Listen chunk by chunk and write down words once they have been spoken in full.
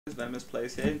Venomous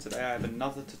Plays here, and today I have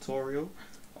another tutorial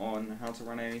on how to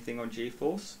run anything on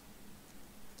Geforce.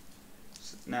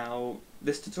 Now,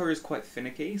 this tutorial is quite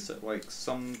finicky, so like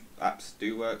some apps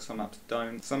do work, some apps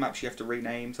don't. Some apps you have to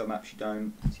rename, some apps you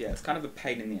don't. So yeah, it's kind of a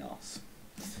pain in the ass.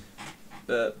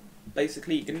 But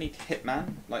basically you're going to need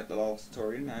Hitman, like the last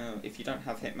tutorial. Now, if you don't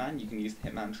have Hitman, you can use the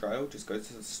Hitman trail. Just go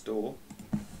to the store,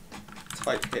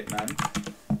 type Hitman,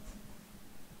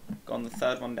 go on the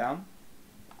third one down,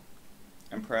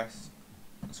 and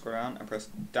scroll down and press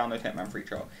download Hitman free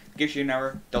trial. If it gives you an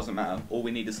error, doesn't matter, all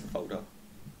we need is the folder.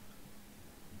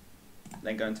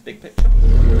 Then go into big picture,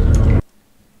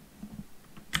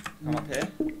 come up here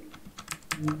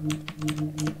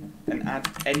and add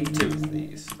any two of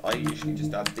these. I usually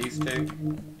just add these two.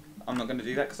 I'm not going to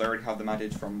do that because I already have them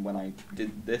added from when I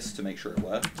did this to make sure it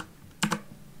worked.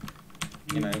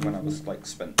 You know, when I was like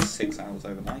spent 6 hours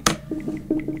overnight.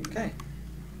 Okay.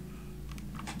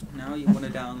 Now you want to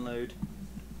download.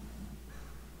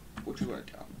 What do you want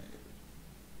to download?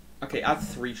 Okay, add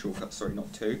 3 shortcuts, sorry,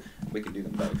 not 2. We can do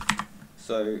them both.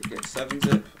 So get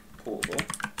 7-zip portable.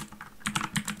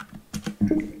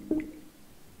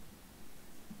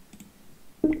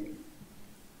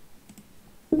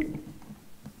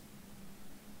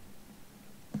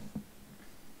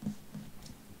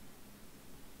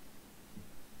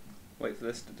 Wait for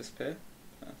this to disappear.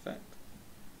 Perfect.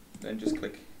 Then just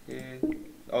click here.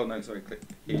 Oh no, sorry, click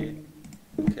here.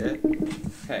 Okay.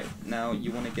 Okay, now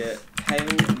you want to get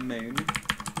Pale Moon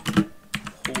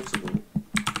Portable.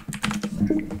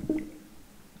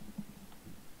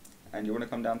 And you want to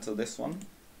come down to this one.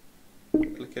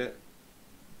 Click it.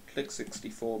 Click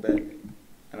 64-bit.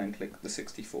 And then click the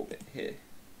 64-bit here.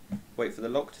 Wait for the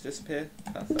lock to disappear.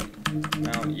 Perfect.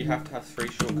 Now you have to have 3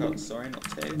 shortcuts, sorry, not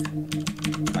 2.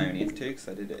 I only have 2 because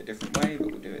I did it a different way, but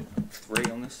we'll do it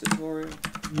 3 on this tutorial.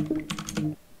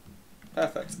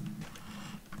 Perfect.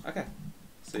 Okay,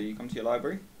 so you come to your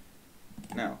library.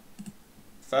 Now,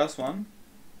 first one,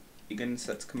 you're going to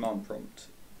set to command prompt.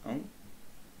 Oh,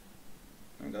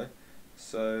 there we go.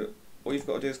 So all you've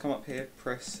got to do is come up here,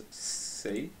 press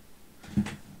C.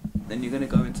 Then you're going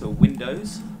to go into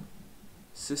Windows,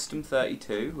 System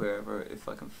 32, wherever, if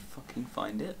I can fucking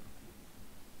find it.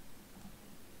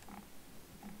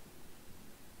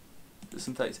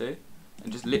 System 32,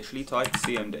 and just literally type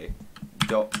cmd.exe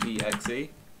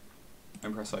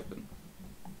and press open.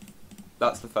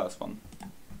 That's the first one.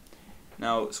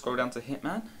 Now scroll down to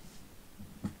Hitman.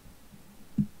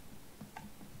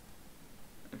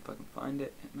 If I can find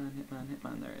it,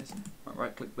 Hitman, there it is.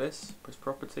 Right click this, press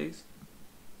properties,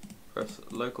 press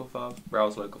local files,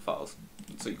 browse local files.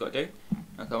 That's what you've got to do.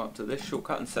 Now come up to this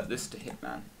shortcut and set this to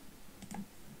Hitman.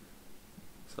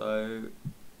 So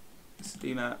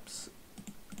Steam apps,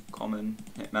 common,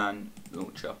 Hitman,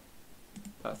 launcher.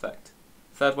 Perfect.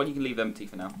 Third one you can leave empty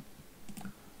for now.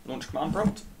 Launch command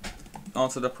prompt.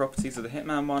 Answer the properties of the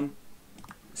Hitman one.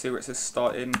 See where it says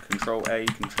start in, Control A,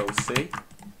 Control C.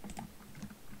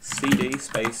 CD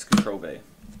space Control V.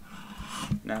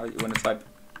 Now you want to type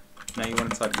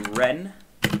ren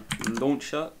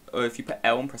launcher, or if you put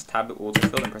L and press tab it will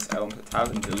autofill, and press L and put tab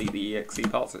and delete the exe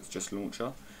part, so it's just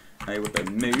launcher. Now you want to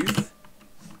move.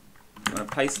 You want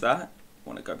to paste that. You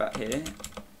want to go back here.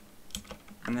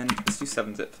 And then let's do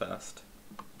 7-zip first.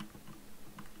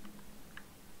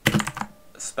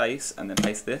 Space and then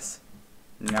paste this.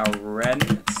 Now ren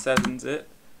 7-zip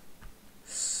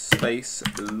space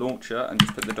launcher and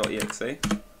just put the .exe.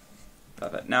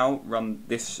 Perfect. Now run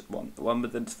this one, the one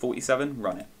with the 47.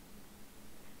 Run it.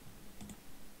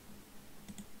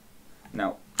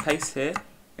 Now paste here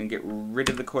and get rid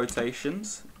of the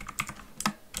quotations,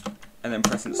 and then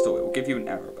press install. It will give you an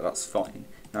error, but that's fine.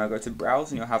 Now go to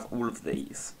browse and you'll have all of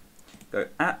these. Go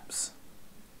apps,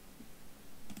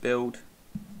 build,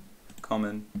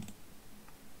 common,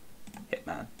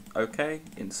 Hitman. Okay,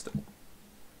 install.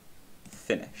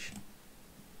 Finish.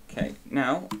 Okay,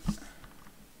 now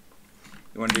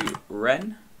you want to do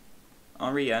ren,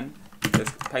 ren,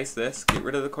 just paste this, get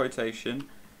rid of the quotation,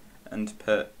 and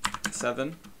put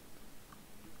 7,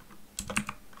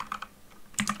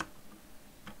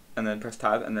 and then press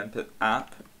tab, and then put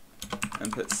app,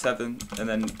 and put 7, and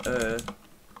then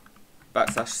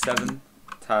 \7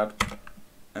 tab,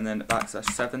 and then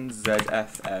 \7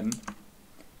 zfm,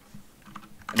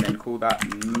 and then call that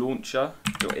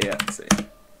launcher.exe.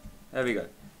 There we go.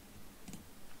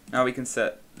 Now we can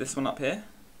set this one up here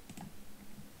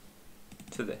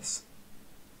to this,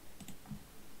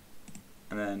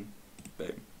 and then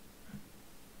boom.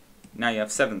 Now you have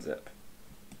 7-zip.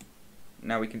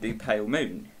 Now we can do Pale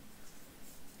Moon.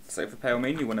 So for Pale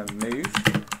Moon you want to move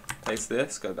paste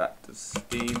this, go back to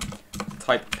Steam,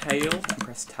 type Pale and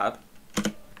press Tab.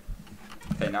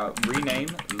 Okay, now rename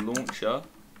launcher.exe.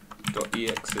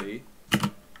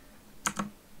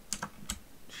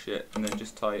 Shit, and then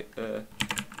just type, type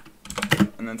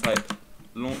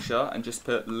launcher and just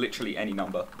put literally any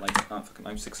number, like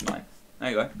I'm 69. There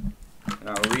you go. And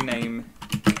I'll rename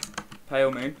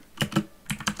Pale Moon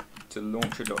to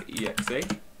launcher.exe.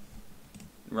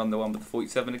 Run the one with the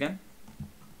 47 again.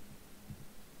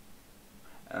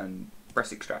 And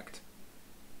press extract.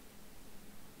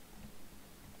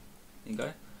 There you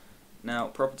go. Now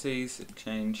properties,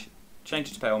 change it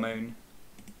to Pale Moon.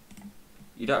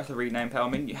 You don't have to rename Pale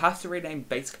Moon. You have to rename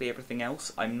basically everything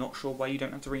else. I'm not sure why you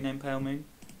don't have to rename Pale Moon.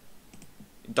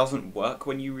 It doesn't work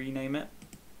when you rename it.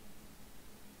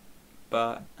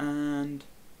 And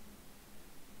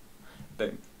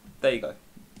boom. There you go.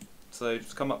 So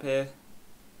just come up here,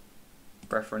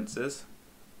 Preferences,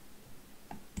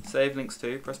 Save Links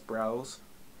To, press Browse,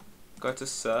 go to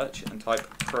Search and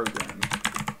type Program.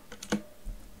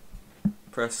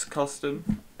 Press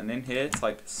Custom, and in here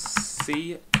type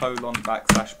C:\/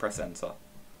 press Enter.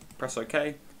 Press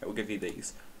OK, it will give you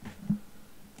these.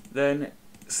 Then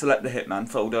select the Hitman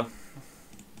folder.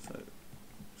 So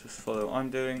just follow what I'm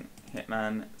doing.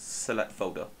 Hitman, select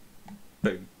folder.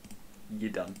 Boom. You're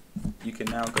done. You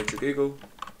can now go to Google.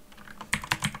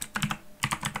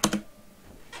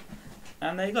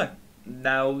 And there you go.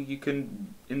 Now you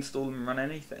can install and run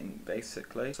anything,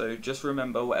 basically. So just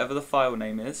remember, whatever the file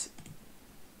name is,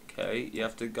 okay, you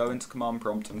have to go into command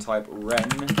prompt and type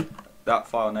ren, that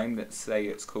file name, let's say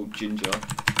it's called ginger.exe,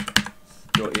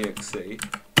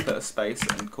 put a space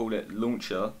and call it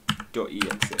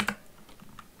launcher.exe.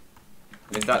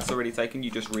 And if that's already taken,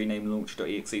 you just rename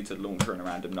launcher.exe to launcher and a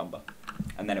random number,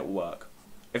 and then it will work.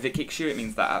 If it kicks you, it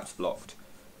means that app's blocked.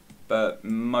 But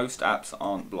most apps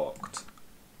aren't blocked.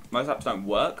 Most apps don't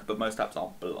work, but most apps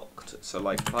aren't blocked. So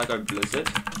like, if I go Blizzard,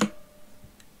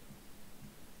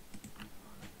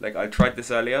 like I tried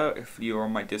this earlier, if you were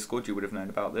on my Discord you would have known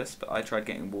about this, but I tried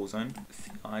getting Warzone.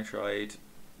 I tried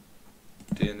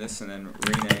doing this and then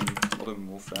rename Modern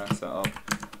Warfare setup.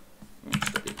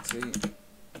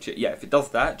 Yeah, if it does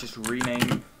that, just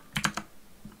rename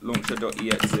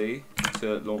launcher.exe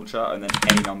to launcher and then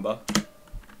any number,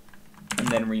 and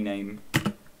then rename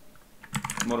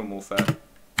Modern Warfare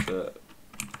to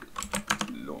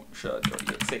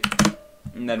launcher.exe,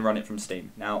 and then run it from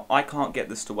Steam. Now, I can't get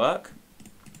this to work.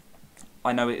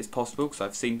 I know it is possible because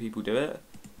I've seen people do it,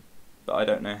 but I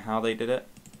don't know how they did it.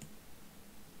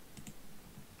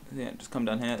 Yeah, just come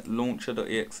down here,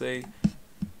 launcher.exe,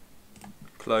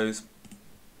 close,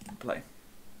 play,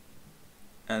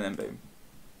 and then boom.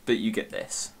 But you get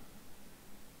this.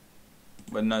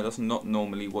 Well, no, that's not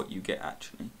normally what you get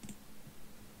actually.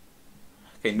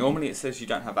 Okay, normally it says you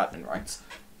don't have admin rights.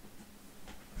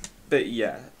 But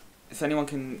yeah, if anyone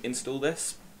can install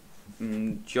this,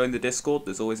 join the Discord,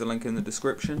 there's always a link in the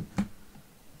description.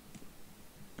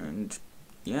 And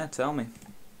yeah, tell me.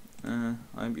 I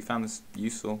hope you found this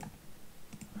useful.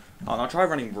 Oh, and I'll try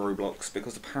running Roblox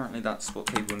because apparently that's what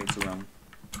people need to run.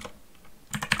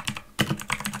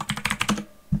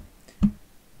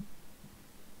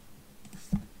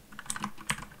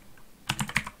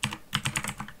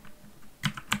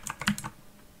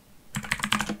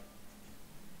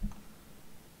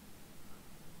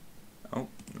 Oh,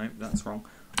 no, that's wrong.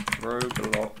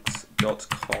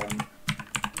 Roblox.com.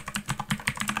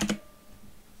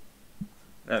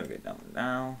 There we go, down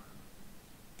now.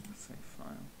 Save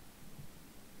file.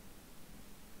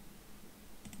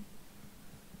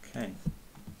 Okay.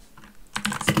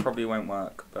 This probably won't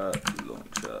work, but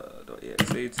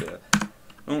launcher.exe to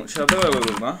launcher.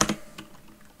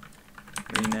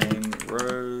 Rename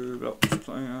Roblox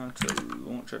player to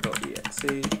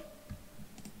launcher.exe.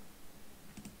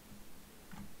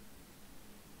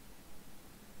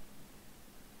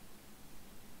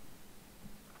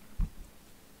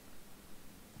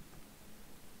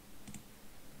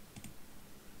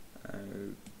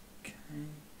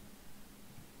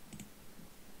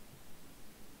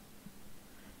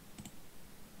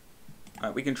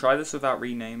 We can try this without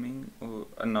renaming. Or,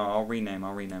 no, I'll rename.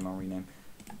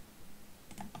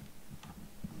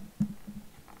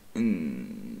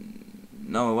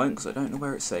 No, I won't because I don't know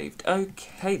where it's saved.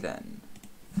 Okay then.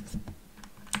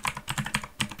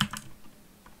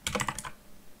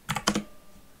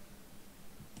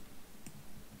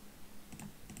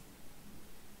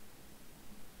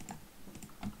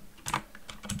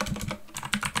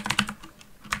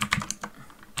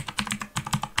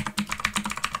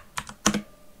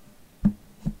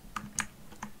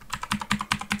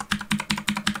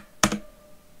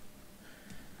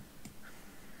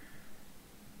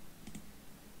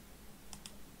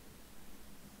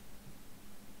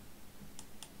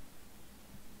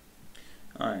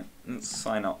 let's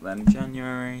sign up then.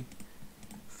 January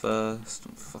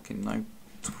 1st, fucking no,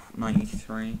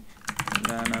 93.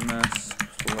 Unanimous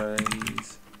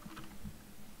plays.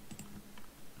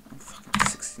 I'm fucking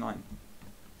 69.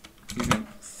 Excuse me.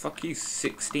 Fuck you,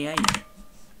 68.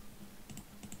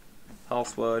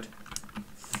 Password.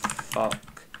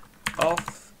 Fuck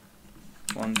off.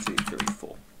 1, 2, 3,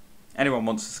 4. Anyone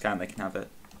wants to scan, they can have it.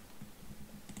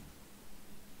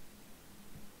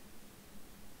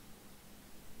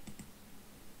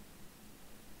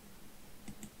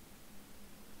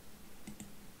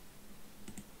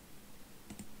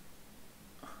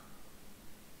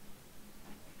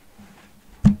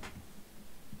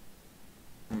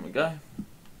 There we go.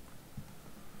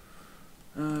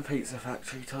 Pizza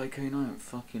Factory Tycoon, I don't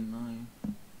fucking know.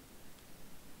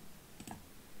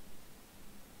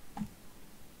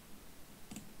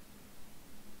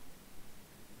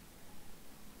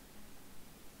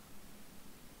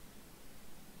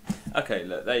 Okay,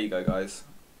 look, there you go, guys.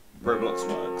 Roblox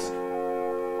works.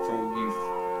 For all you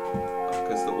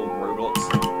fuckers that want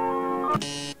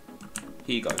Roblox.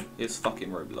 Here you go, here's fucking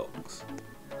Roblox.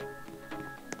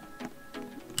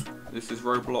 This is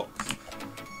Roblox,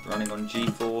 running on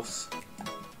Geforce.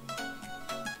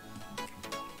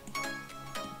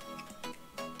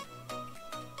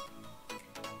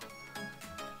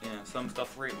 Yeah, some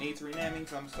stuff needs renaming,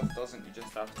 some stuff doesn't, you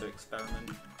just have to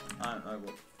experiment. I don't know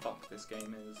what the fuck this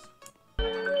game is.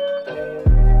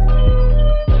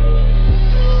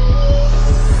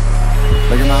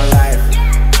 Look at my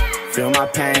life, feel my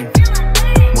pain.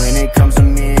 When it comes to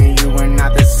me and you, we're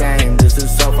not the same. This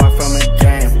is so far from a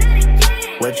game.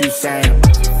 What you saying?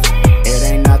 It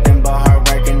ain't nothing but hard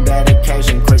work and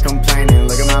dedication. Quit complaining,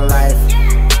 look at my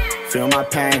life, feel my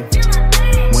pain.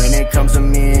 When it comes to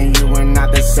me and you, we're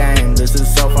not the same. This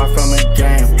is so far from a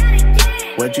game.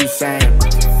 What you saying?